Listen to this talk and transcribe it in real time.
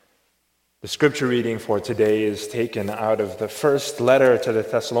The scripture reading for today is taken out of the first letter to the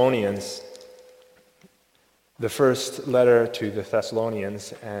Thessalonians. The first letter to the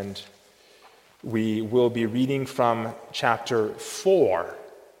Thessalonians, and we will be reading from chapter 4,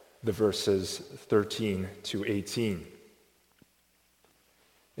 the verses 13 to 18.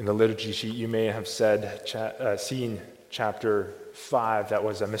 In the liturgy sheet, you may have seen chapter 5. That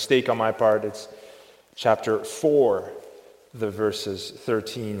was a mistake on my part. It's chapter 4, the verses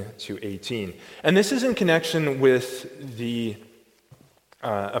 13 to 18. And this is in connection with the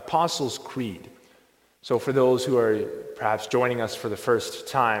Apostles' Creed. So for those who are perhaps joining us for the first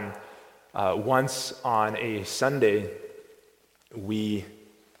time, once on a Sunday, we,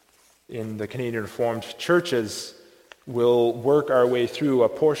 in the Canadian Reformed churches, will work our way through a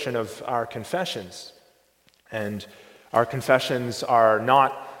portion of our confessions. And our confessions are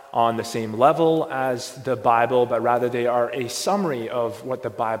not on the same level as the Bible, but rather they are a summary of what the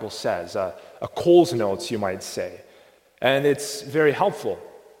Bible says, a Coles Notes, you might say. And it's very helpful.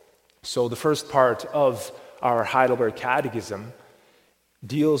 So the first part of our Heidelberg Catechism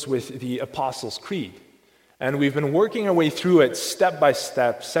deals with the Apostles' Creed. And we've been working our way through it step by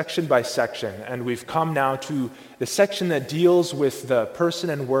step, section by section, and we've come now to the section that deals with the person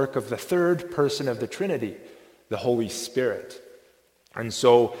and work of the third person of the Trinity, the Holy Spirit. And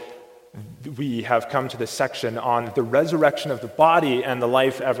so we have come to the section on the resurrection of the body and the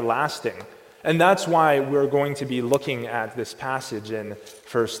life everlasting. And that's why we're going to be looking at this passage in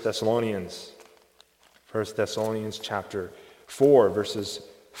 1 Thessalonians. 1 Thessalonians chapter 4, verses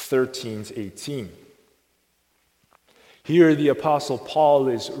 13 to 18. Here the Apostle Paul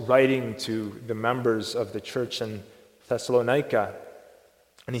is writing to the members of the church in Thessalonica.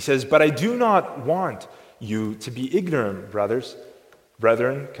 And he says, "But I do not want you to be ignorant,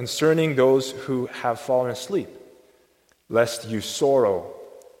 brethren, concerning those who have fallen asleep, lest you sorrow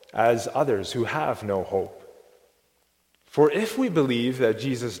as others who have no hope. For if we believe that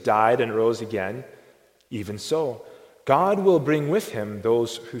Jesus died and rose again, even so, God will bring with him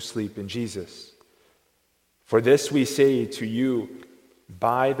those who sleep in Jesus. For this we say to you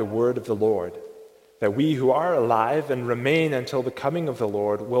by the word of the Lord, that we who are alive and remain until the coming of the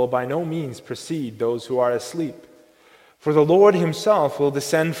Lord will by no means precede those who are asleep. For the Lord himself will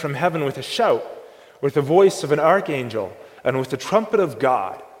descend from heaven with a shout, with the voice of an archangel, and with the trumpet of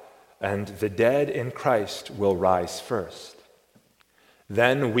God, and the dead in Christ will rise first.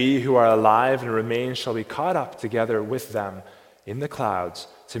 Then we who are alive and remain shall be caught up together with them in the clouds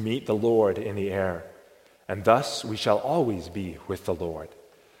to meet the Lord in the air. And thus we shall always be with the Lord.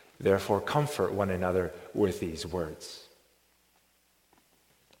 Therefore comfort one another with these words."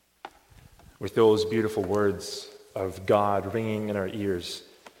 With those beautiful words of God ringing in our ears,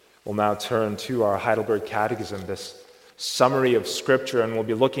 we'll now turn to our Heidelberg Catechism, this summary of Scripture, and we'll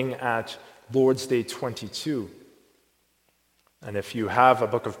be looking at Lord's Day 22. And if you have a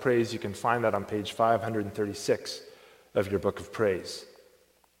book of praise, you can find that on page 536 of your book of praise.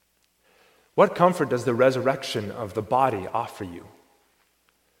 What comfort does the resurrection of the body offer you?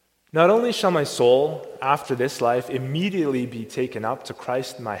 Not only shall my soul, after this life, immediately be taken up to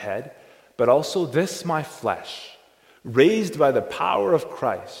Christ my head, but also this my flesh, raised by the power of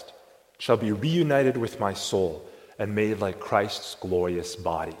Christ, shall be reunited with my soul and made like Christ's glorious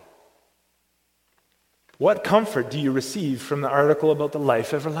body. What comfort do you receive from the article about the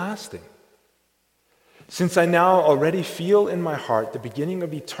life everlasting? Since I now already feel in my heart the beginning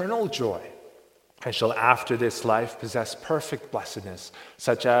of eternal joy, I shall after this life possess perfect blessedness,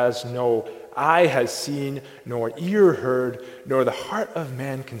 such as no eye has seen, nor ear heard, nor the heart of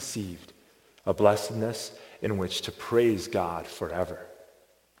man conceived, a blessedness in which to praise God forever.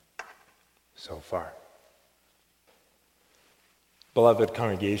 So far. Beloved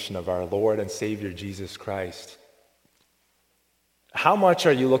congregation of our Lord and Savior Jesus Christ, how much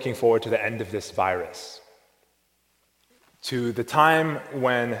are you looking forward to the end of this virus? To the time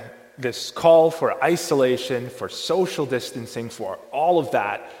when this call for isolation, for social distancing, for all of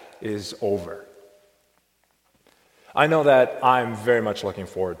that is over? I know that I'm very much looking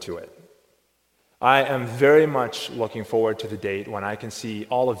forward to it. I am very much looking forward to the date when I can see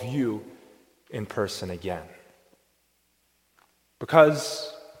all of you in person again.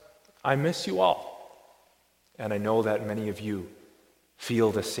 Because I miss you all. And I know that many of you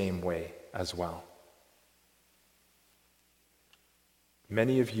feel the same way as well.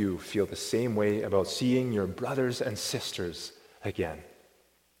 Many of you feel the same way about seeing your brothers and sisters again.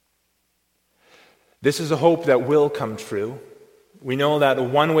 This is a hope that will come true. We know that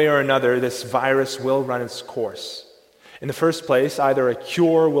one way or another, this virus will run its course. In the first place, either a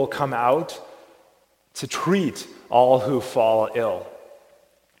cure will come out to treat all who fall ill,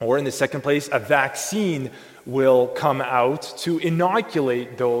 Or in the second place, a vaccine will come out to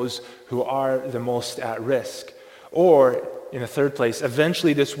inoculate those who are the most at risk. Or in the third place,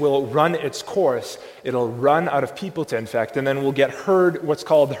 eventually this will run its course. It'll run out of people to infect, and then we'll get what's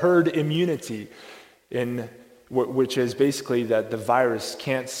called herd immunity, which is basically that the virus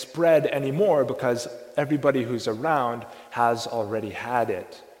can't spread anymore because everybody who's around has already had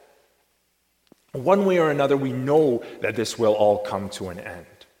it. One way or another, we know that this will all come to an end.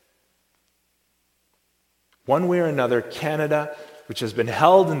 One way or another, Canada, which has been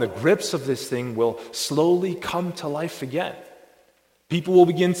held in the grips of this thing, will slowly come to life again. People will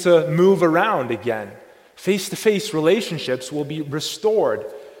begin to move around again. Face-to-face relationships will be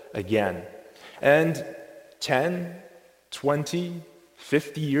restored again. And 10, 20,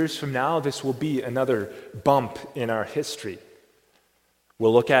 50 years from now, this will be another bump in our history.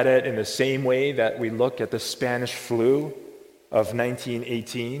 We'll look at it in the same way that we look at the Spanish flu of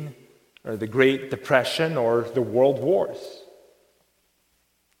 1918, or the Great Depression, or the World Wars.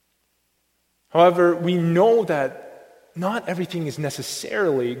 However, we know that not everything is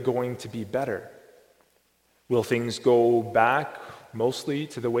necessarily going to be better. Will things go back mostly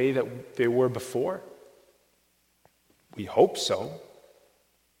to the way that they were before? We hope so.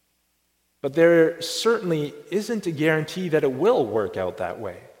 But there certainly isn't a guarantee that it will work out that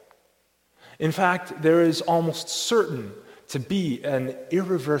way. In fact, there is almost certain to be an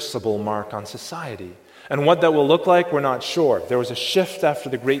irreversible mark on society. And what that will look like, we're not sure. There was a shift after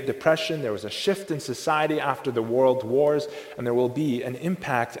the Great Depression, there was a shift in society after the World Wars, and there will be an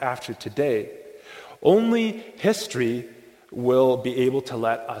impact after today. Only history will be able to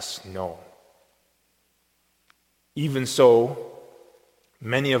let us know. Even so,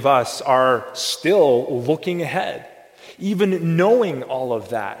 many of us are still looking ahead. Even knowing all of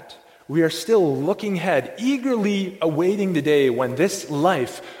that, we are still looking ahead, eagerly awaiting the day when this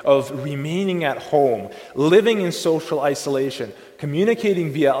life of remaining at home, living in social isolation,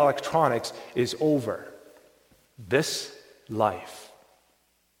 communicating via electronics is over. This life.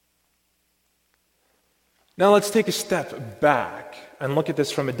 Now let's take a step back and look at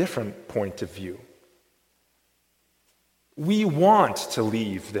this from a different point of view. We want to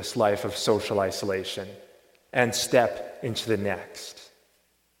leave this life of social isolation and step into the next.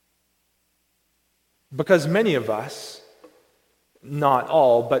 Because many of us, not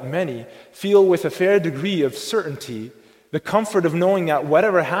all, but many, feel with a fair degree of certainty the comfort of knowing that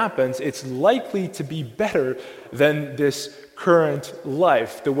whatever happens, it's likely to be better than this current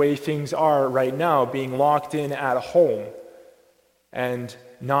life, the way things are right now, being locked in at home and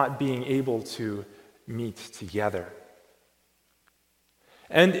not being able to meet together.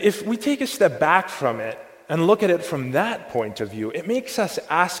 And if we take a step back from it and look at it from that point of view, it makes us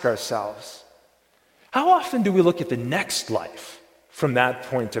ask ourselves, how often do we look at the next life from that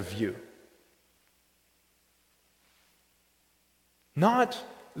point of view? Not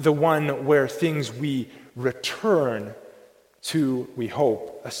the one where things we return to, we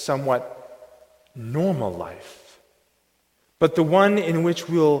hope, a somewhat normal life, but the one in which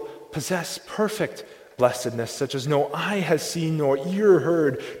we'll possess perfect blessedness, such as no eye has seen, nor ear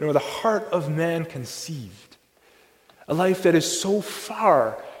heard, nor the heart of man conceived. A life that is so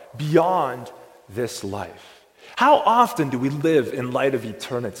far beyond this life. How often do we live in light of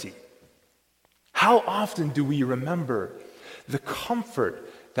eternity? How often do we remember the comfort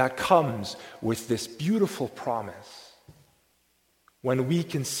that comes with this beautiful promise when we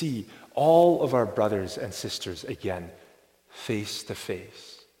can see all of our brothers and sisters again, face to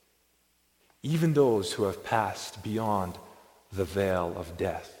face, even those who have passed beyond the veil of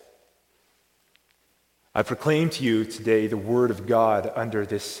death? I proclaim to you today the Word of God under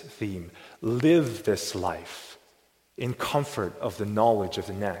this theme. Live this life in comfort of the knowledge of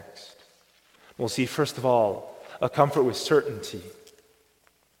the next. We'll see, first of all, a comfort with certainty.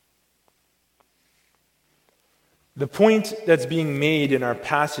 The point that's being made in our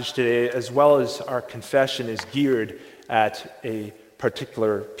passage today, as well as our confession, is geared at a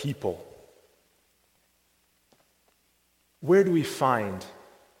particular people. Where do we find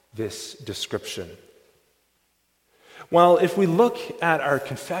this description? Well, if we look at our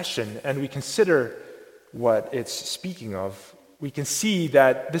confession and we consider what it's speaking of, we can see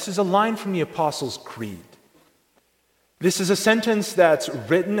that this is a line from the Apostles' Creed. This is a sentence that's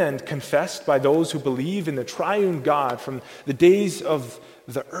written and confessed by those who believe in the triune God from the days of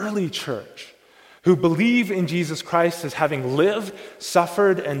the early church, who believe in Jesus Christ as having lived,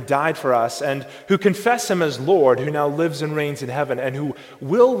 suffered, and died for us, and who confess him as Lord, who now lives and reigns in heaven, and who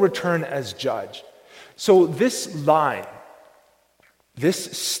will return as judge. So this line,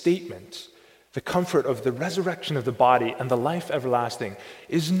 this statement, the comfort of the resurrection of the body and the life everlasting,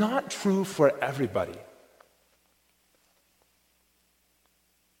 is not true for everybody.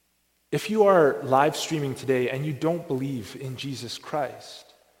 If you are live streaming today and you don't believe in Jesus Christ,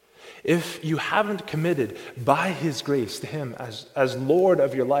 if you haven't committed by His grace to Him as Lord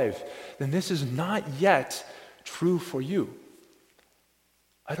of your life, then this is not yet true for you.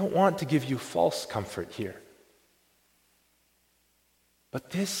 I don't want to give you false comfort here. But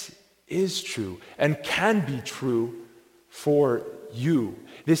this is true and can be true for you.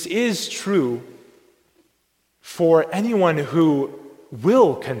 This is true for anyone who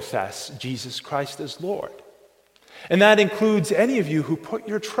will confess Jesus Christ as Lord. And that includes any of you who put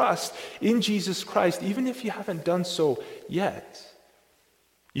your trust in Jesus Christ, even if you haven't done so yet.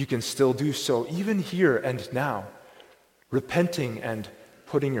 You can still do so even here and now, repenting and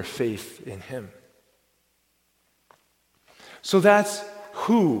putting your faith in Him. So that's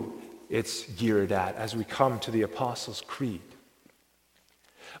who it's geared at as we come to the Apostles' Creed.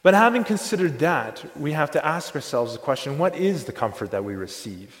 But having considered that, we have to ask ourselves the question, what is the comfort that we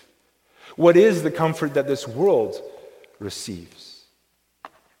receive? What is the comfort that this world receives?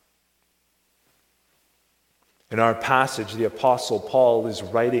 In our passage, the Apostle Paul is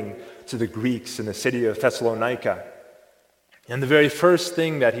writing to the Greeks in the city of Thessalonica. And the very first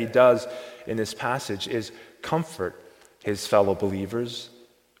thing that he does in this passage is comfort his fellow believers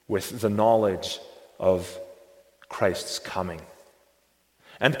with the knowledge of Christ's coming.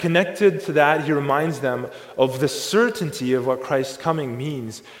 And connected to that, he reminds them of the certainty of what Christ's coming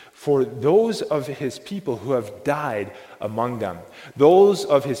means for those of his people who have died among them, those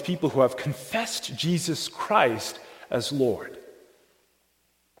of his people who have confessed Jesus Christ as Lord.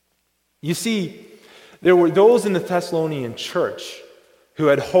 You see, there were those in the Thessalonian church who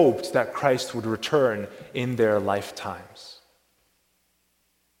had hoped that Christ would return in their lifetimes.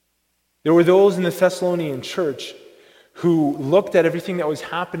 There were those in the Thessalonian church who looked at everything that was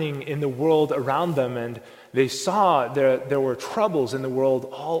happening in the world around them, and they saw there were troubles in the world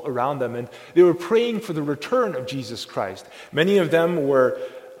all around them, and they were praying for the return of Jesus Christ. Many of them were,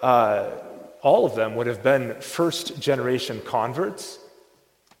 all of them would have been first-generation converts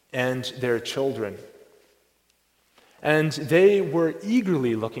and their children. And they were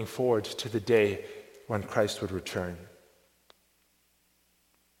eagerly looking forward to the day when Christ would return.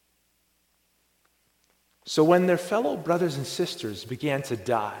 So when their fellow brothers and sisters began to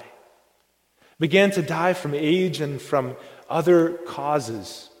die from age and from other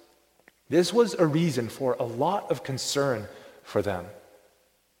causes, this was a reason for a lot of concern for them.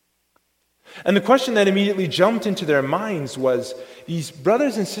 And the question that immediately jumped into their minds was, these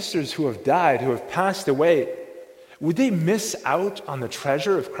brothers and sisters who have died, who have passed away, would they miss out on the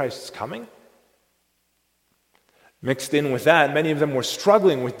treasure of Christ's coming? Mixed in with that, many of them were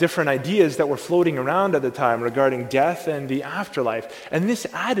struggling with different ideas that were floating around at the time regarding death and the afterlife, and this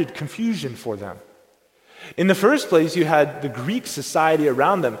added confusion for them. In the first place, you had the Greek society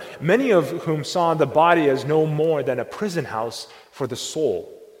around them, many of whom saw the body as no more than a prison house for the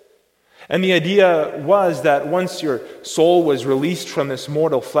soul. And the idea was that once your soul was released from this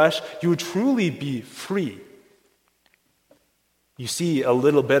mortal flesh, you would truly be free. You see a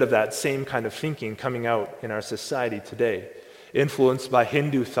little bit of that same kind of thinking coming out in our society today. Influenced by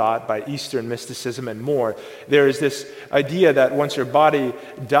Hindu thought, by Eastern mysticism and more, there is this idea that once your body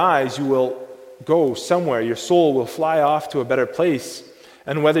dies, you will go somewhere. Your soul will fly off to a better place.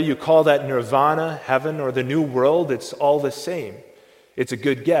 And whether you call that nirvana, heaven, or the new world, it's all the same. It's a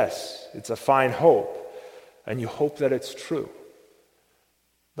good guess. It's a fine hope. And you hope that it's true.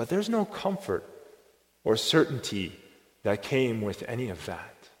 But there's no comfort or certainty that came with any of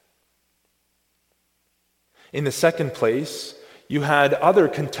that. In the second place, you had other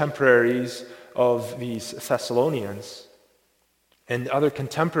contemporaries of these Thessalonians and other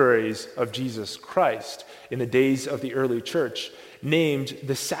contemporaries of Jesus Christ in the days of the early church, named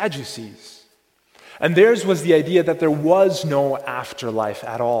the Sadducees. And theirs was the idea that there was no afterlife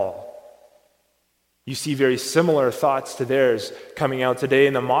at all. You see very similar thoughts to theirs coming out today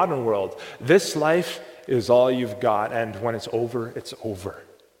in the modern world. This life is all you've got, and when it's over, it's over.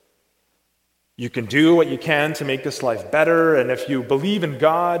 You can do what you can to make this life better, and if you believe in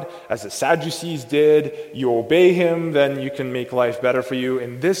God, as the Sadducees did, you obey Him, then you can make life better for you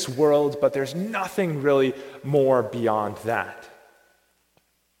in this world, but there's nothing really more beyond that.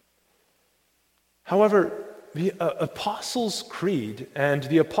 However, the Apostles' Creed and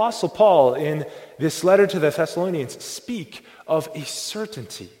the Apostle Paul in this letter to the Thessalonians speak of a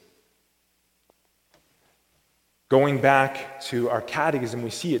certainty. Going back to our catechism, we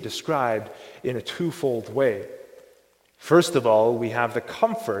see it described in a twofold way. First of all, we have the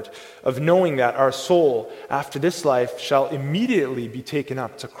comfort of knowing that our soul, after this life, shall immediately be taken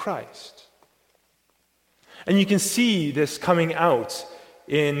up to Christ. And you can see this coming out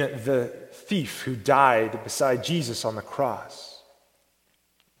in the thief who died beside Jesus on the cross.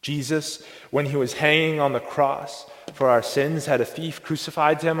 Jesus, when he was hanging on the cross for our sins, had a thief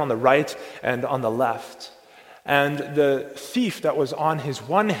crucified to him on the right and on the left. And the thief that was on his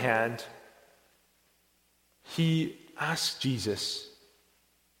one hand, he asked Jesus,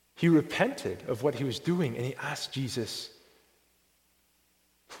 he repented of what he was doing, and he asked Jesus,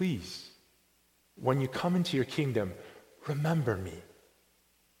 please, when you come into your kingdom, remember me.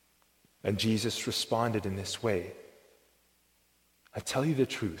 And Jesus responded in this way, I tell you the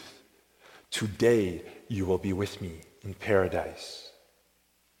truth, today you will be with me in paradise.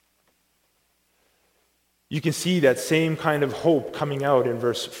 You can see that same kind of hope coming out in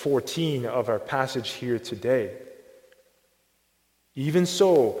verse 14 of our passage here today. Even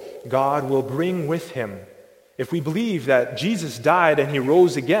so, God will bring with him, if we believe that Jesus died and he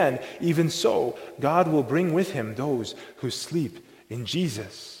rose again, even so, God will bring with him those who sleep in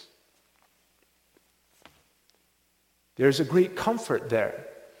Jesus. There's a great comfort there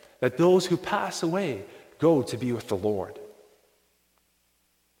that those who pass away go to be with the Lord.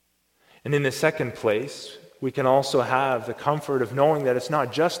 And in the second place, we can also have the comfort of knowing that it's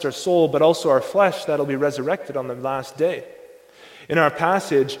not just our soul, but also our flesh that'll be resurrected on the last day. In our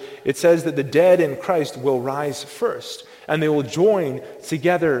passage, it says that the dead in Christ will rise first, and they will join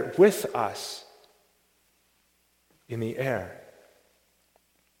together with us in the air.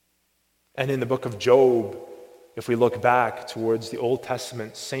 And in the book of Job, if we look back towards the Old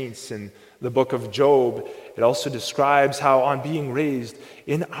Testament saints in the book of Job, it also describes how on being raised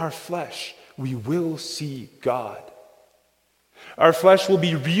in our flesh, we will see God. Our flesh will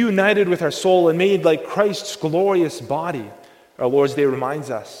be reunited with our soul and made like Christ's glorious body. Our Lord's Day reminds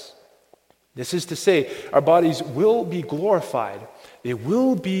us. This is to say, our bodies will be glorified. They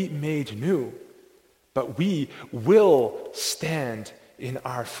will be made new. But we will stand in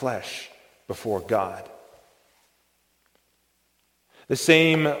our flesh before God. The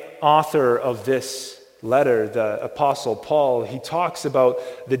same author of this letter, the Apostle Paul, he talks about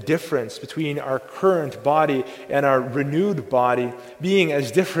the difference between our current body and our renewed body being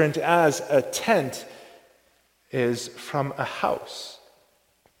as different as a tent is from a house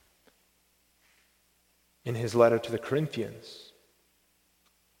in his letter to the Corinthians.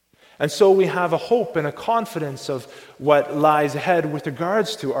 And so we have a hope and a confidence of what lies ahead with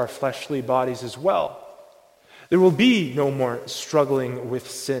regards to our fleshly bodies as well. There will be no more struggling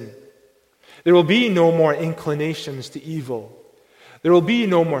with sin. There will be no more inclinations to evil. There will be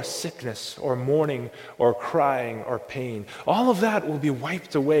no more sickness or mourning or crying or pain. All of that will be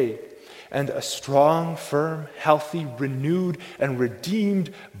wiped away. And a strong, firm, healthy, renewed, and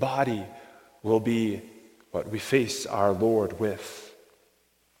redeemed body will be what we face our Lord with.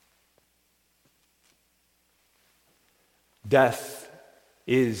 Death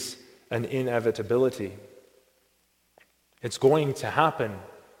is an inevitability. It's going to happen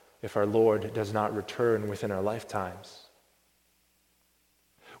if our Lord does not return within our lifetimes.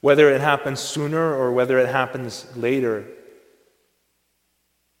 Whether it happens sooner or whether it happens later,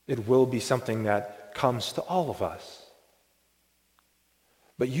 it will be something that comes to all of us.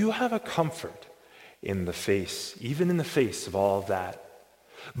 But you have a comfort in the face, even in the face of all of that.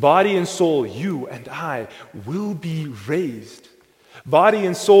 Body and soul, you and I will be raised. Body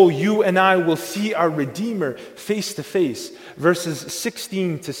and soul, you and I will see our Redeemer face to face. Verses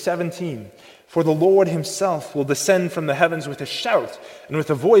 16 to 17. For the Lord himself will descend from the heavens with a shout, and with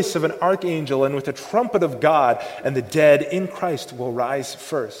the voice of an archangel, and with the trumpet of God, and the dead in Christ will rise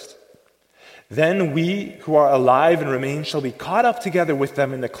first. Then we who are alive and remain shall be caught up together with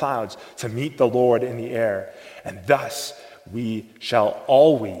them in the clouds to meet the Lord in the air, and thus we shall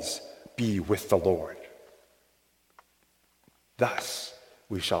always be with the Lord. Thus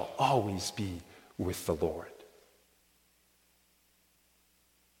we shall always be with the Lord.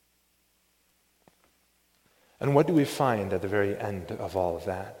 And what do we find at the very end of all of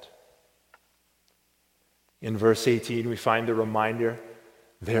that? In verse 18, we find the reminder,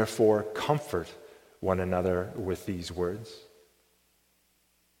 therefore comfort one another with these words.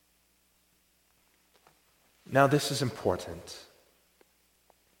 Now this is important.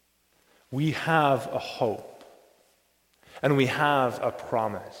 We have a hope, and we have a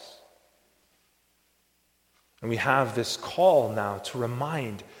promise. And we have this call now to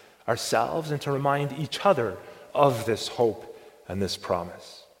remind ourselves and to remind each other of this hope and this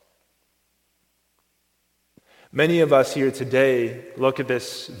promise. Many of us here today look at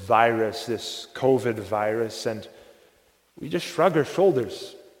this virus, this COVID virus, and we just shrug our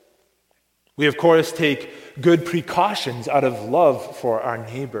shoulders. We, of course, take good precautions out of love for our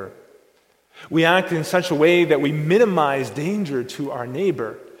neighbor. We act in such a way that we minimize danger to our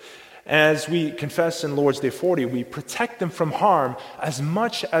neighbor. As we confess in Lord's Day 40, we protect them from harm as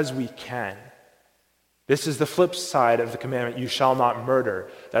much as we can. This is the flip side of the commandment, you shall not murder,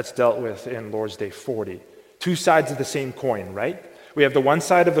 that's dealt with in Lord's Day 40. Two sides of the same coin, right? We have the one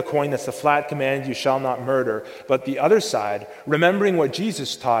side of the coin, that's the flat command, you shall not murder. But the other side, remembering what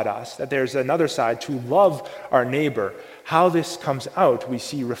Jesus taught us, that there's another side to love our neighbor. How this comes out, we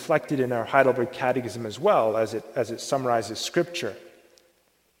see reflected in our Heidelberg Catechism as well, as it summarizes Scripture.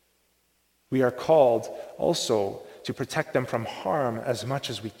 We are called also to protect them from harm as much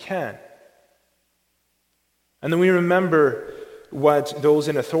as we can. And then we remember what those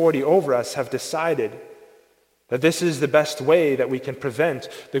in authority over us have decided, that this is the best way that we can prevent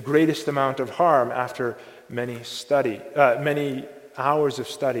the greatest amount of harm after many hours of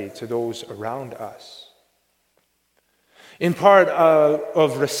study to those around us. In part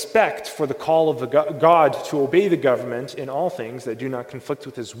of respect for the call of God to obey the government in all things that do not conflict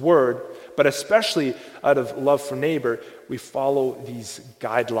with His word, but especially out of love for neighbor, we follow these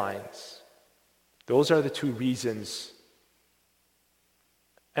guidelines. Those are the two reasons.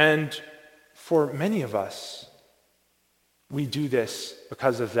 And for many of us, we do this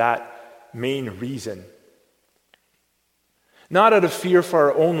because of that main reason. Not out of fear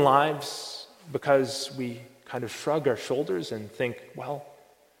for our own lives, because we kind of shrug our shoulders and think, well,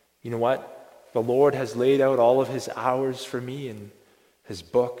 you know what? The Lord has laid out all of His hours for me in His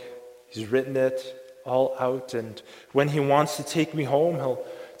book. He's written it all out, and when He wants to take me home, He'll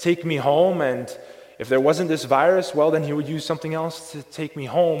take me home, and if there wasn't this virus, well, then He would use something else to take me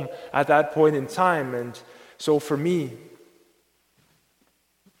home at that point in time. And so for me,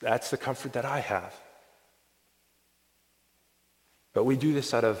 that's the comfort that I have. But we do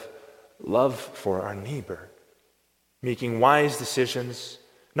this out of love for our neighbor, making wise decisions,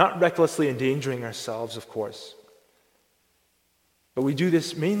 not recklessly endangering ourselves, of course. But we do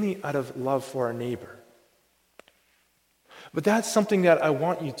this mainly out of love for our neighbor. But that's something that I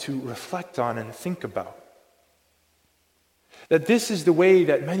want you to reflect on and think about. That this is the way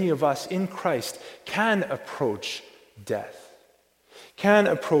that many of us in Christ can approach death, can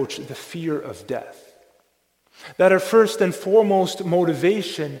approach the fear of death. That our first and foremost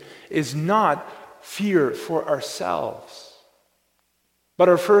motivation is not fear for ourselves, but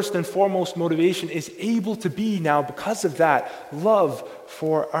our first and foremost motivation is able to be now, because of that, love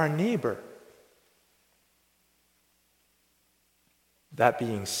for our neighbor. That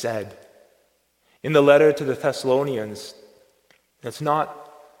being said, in the letter to the Thessalonians, it's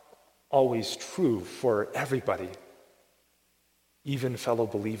not always true for everybody, even fellow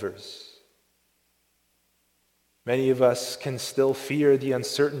believers. Many of us can still fear the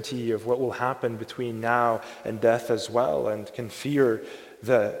uncertainty of what will happen between now and death as well, and can fear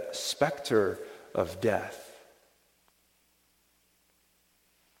the specter of death.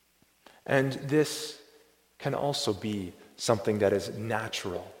 And this can also be something that is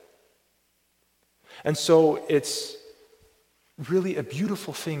natural. And so it's really a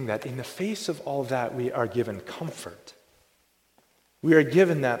beautiful thing that in the face of all that we are given comfort. We are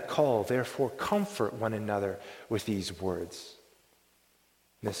given that call, therefore comfort one another with these words.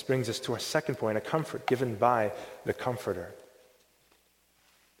 And this brings us to our second point, a comfort given by the Comforter.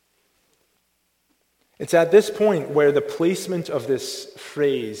 It's at this point where the placement of this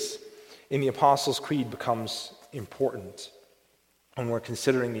phrase in the Apostles' Creed becomes important when we're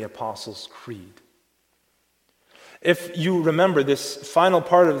considering the Apostles' Creed. If you remember, this final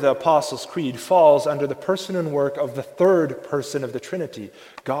part of the Apostles' Creed falls under the person and work of the third person of the Trinity,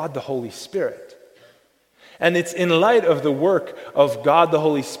 God the Holy Spirit. And it's in light of the work of God the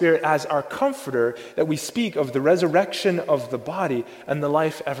Holy Spirit as our comforter that we speak of the resurrection of the body and the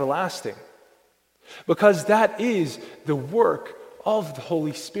life everlasting. Because that is the work of the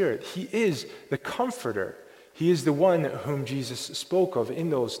Holy Spirit. He is the comforter. He is the one whom Jesus spoke of in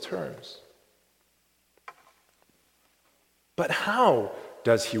those terms. But how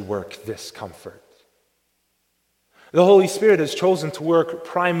does He work this comfort? The Holy Spirit has chosen to work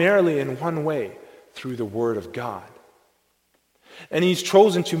primarily in one way, through the Word of God. And He's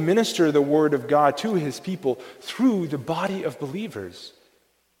chosen to minister the Word of God to His people through the body of believers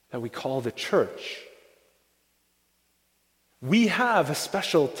that we call the church. We have a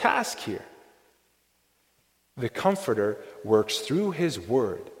special task here. The Comforter works through His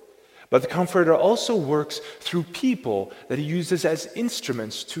Word, but the Comforter also works through people that He uses as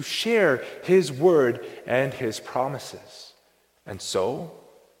instruments to share His Word and His promises. And so,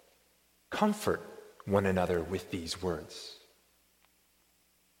 comfort one another with these words.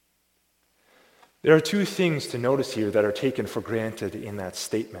 There are two things to notice here that are taken for granted in that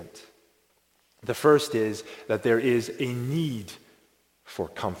statement. The first is that there is a need for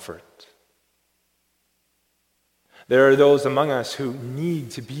comfort. There are those among us who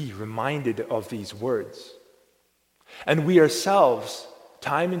need to be reminded of these words. And we ourselves,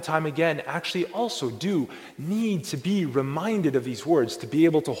 time and time again, actually also do need to be reminded of these words to be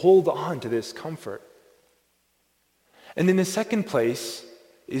able to hold on to this comfort. And in the second place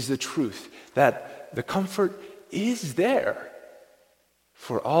is the truth that the comfort is there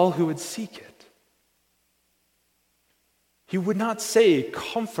for all who would seek it. He would not say,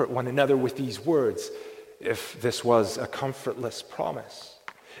 comfort one another with these words, if this was a comfortless promise.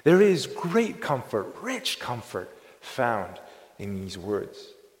 There is great comfort, rich comfort found in these words.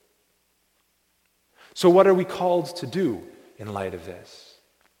 So what are we called to do in light of this?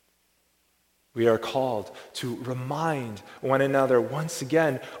 We are called to remind one another once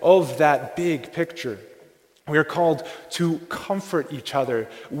again of that big picture. We are called to comfort each other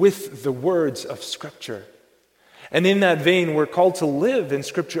with the words of Scripture. And in that vein, we're called to live in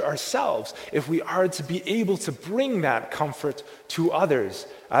Scripture ourselves if we are to be able to bring that comfort to others,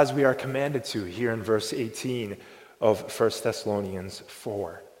 as we are commanded to here in verse 18 of 1 Thessalonians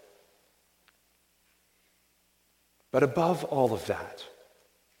 4. But above all of that,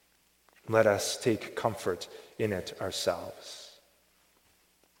 let us take comfort in it ourselves.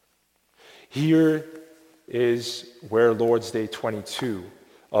 Here is where Lord's Day 22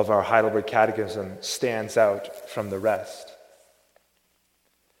 of our Heidelberg Catechism stands out from the rest.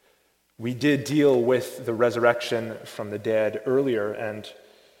 We did deal with the resurrection from the dead earlier and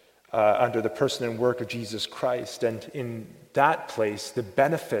under the person and work of Jesus Christ, and in that place the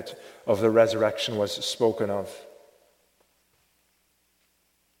benefit of the resurrection was spoken of.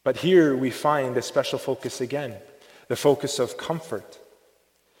 But here we find a special focus again, the focus of comfort.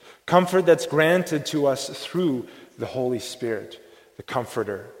 Comfort that's granted to us through the Holy Spirit, the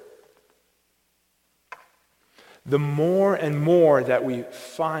Comforter. The more and more that we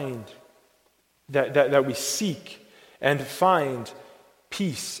find, that we seek and find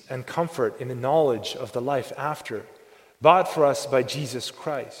peace and comfort in the knowledge of the life after, bought for us by Jesus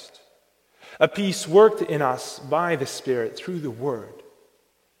Christ, a peace worked in us by the Spirit through the Word,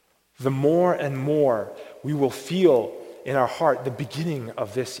 the more and more we will feel in our heart the beginning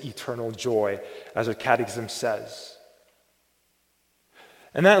of this eternal joy, as our Catechism says.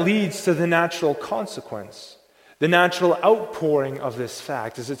 And that leads to the natural consequence, the natural outpouring of this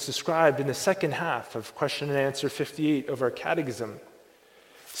fact, as it's described in the second half of question and answer 58 of our Catechism.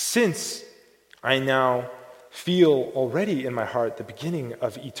 Since I now feel already in my heart the beginning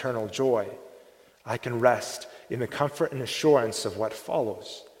of eternal joy, I can rest in the comfort and assurance of what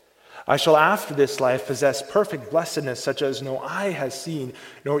follows. I shall after this life possess perfect blessedness such as no eye has seen,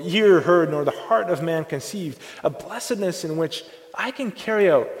 nor ear heard, nor the heart of man conceived, a blessedness in which I can carry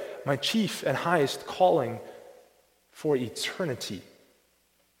out my chief and highest calling for eternity,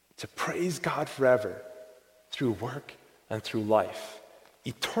 to praise God forever through work and through life,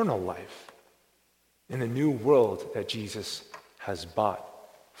 eternal life, in the new world that Jesus has bought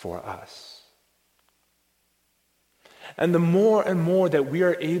for us. And the more and more that we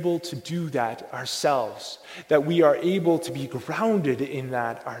are able to do that ourselves, that we are able to be grounded in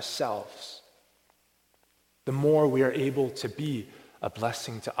that ourselves, the more we are able to be a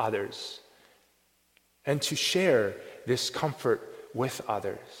blessing to others and to share this comfort with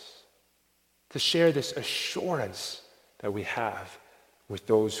others, to share this assurance that we have with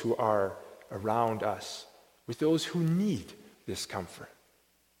those who are around us, with those who need this comfort.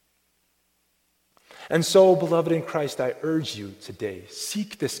 And so, beloved in Christ, I urge you today,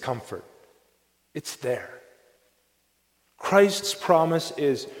 seek this comfort. It's there. Christ's promise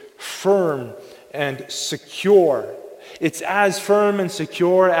is firm and secure. It's as firm and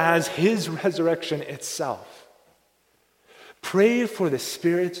secure as his resurrection itself. Pray for the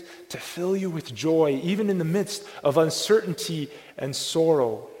Spirit to fill you with joy, even in the midst of uncertainty and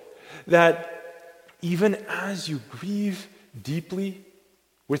sorrow, that even as you grieve deeply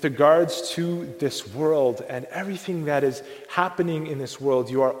with regards to this world and everything that is happening in this world,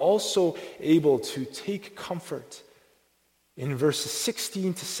 you are also able to take comfort in verses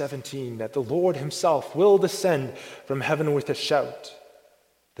 16 to 17 that the Lord himself will descend from heaven with a shout.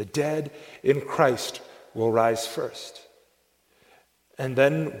 The dead in Christ will rise first. And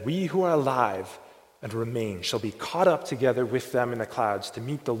then we who are alive and remain shall be caught up together with them in the clouds to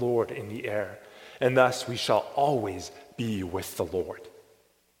meet the Lord in the air. And thus we shall always be with the Lord.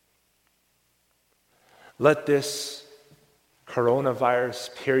 Let this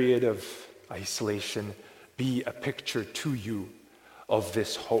coronavirus period of isolation be a picture to you of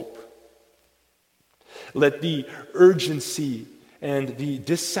this hope. Let the urgency and the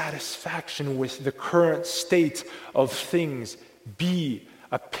dissatisfaction with the current state of things be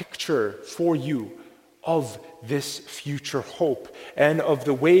a picture for you of this future hope and of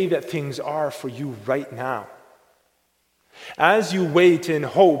the way that things are for you right now. As you wait in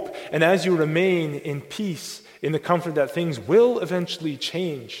hope and as you remain in peace, in the comfort that things will eventually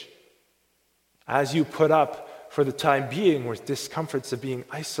change, as you put up for the time being with discomforts of being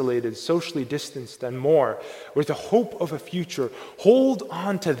isolated, socially distanced, and more, with the hope of a future, hold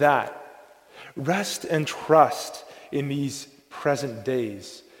on to that. Rest and trust in these present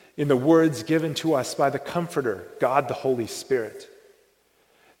days, in the words given to us by the Comforter, God the Holy Spirit.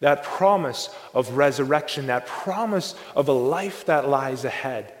 That promise of resurrection, that promise of a life that lies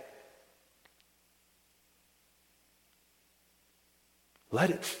ahead. Let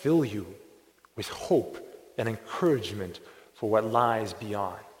it fill you with hope and encouragement for what lies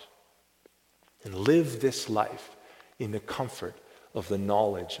beyond. And live this life in the comfort of the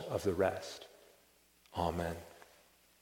knowledge of the rest. Amen.